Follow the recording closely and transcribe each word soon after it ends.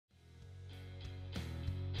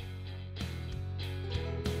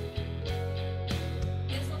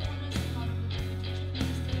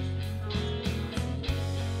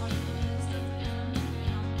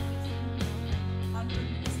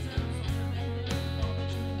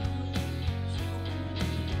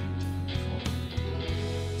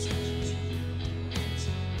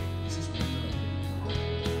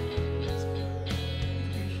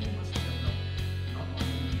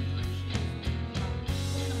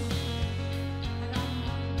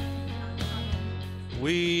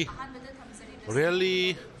We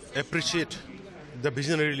really appreciate the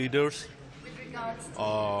visionary leaders, the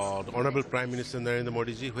Honorable Prime Minister Narendra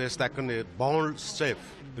Modi ji, who has taken a bold step,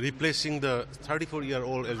 replacing the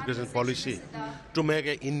 34-year-old education policy to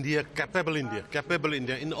make India capable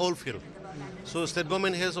India in all fields. So state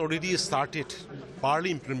government has already started partly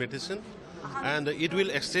implementation, and it will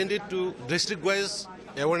extend it to district-wise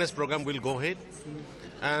awareness program will go ahead,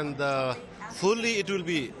 and fully it will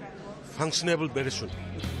be functionable very soon.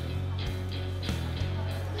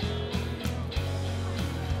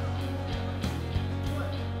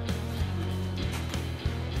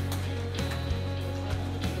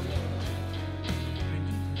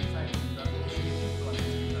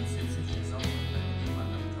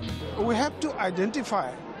 We have to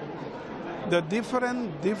identify the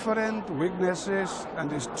different weaknesses and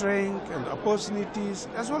the strengths and opportunities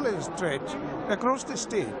as well as threats across the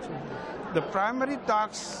state. The primary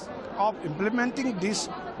task of implementing this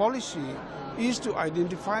policy is to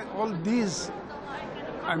identify all these,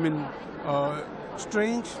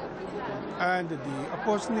 strengths and the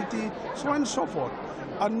opportunity, so on and so forth.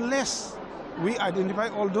 Unless we identify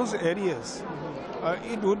all those areas,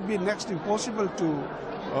 it would be next impossible to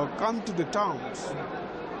come to the towns.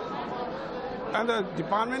 And the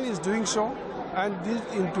department is doing so, and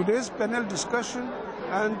in today's panel discussion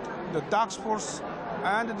and the task force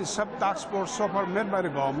and the sub-task force so far made by the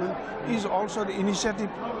government is also the initiative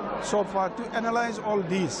so far to analyze all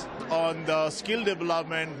these. On the skill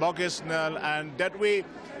development, vocational, and that way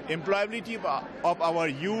employability of our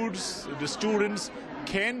youths, the students,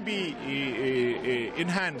 can be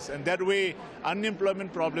enhanced, and that way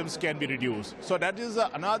unemployment problems can be reduced. So that is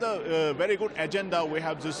another very good agenda we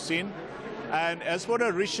have just seen. And as for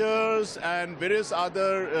the research and various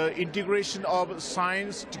other integration of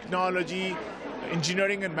science, technology,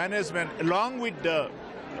 engineering and management, along with the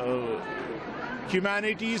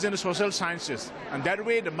humanities and social sciences, and that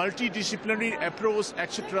way the multidisciplinary approach,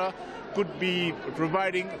 etc., could be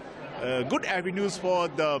providing good avenues for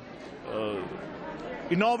the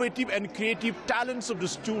innovative and creative talents of the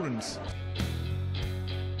students.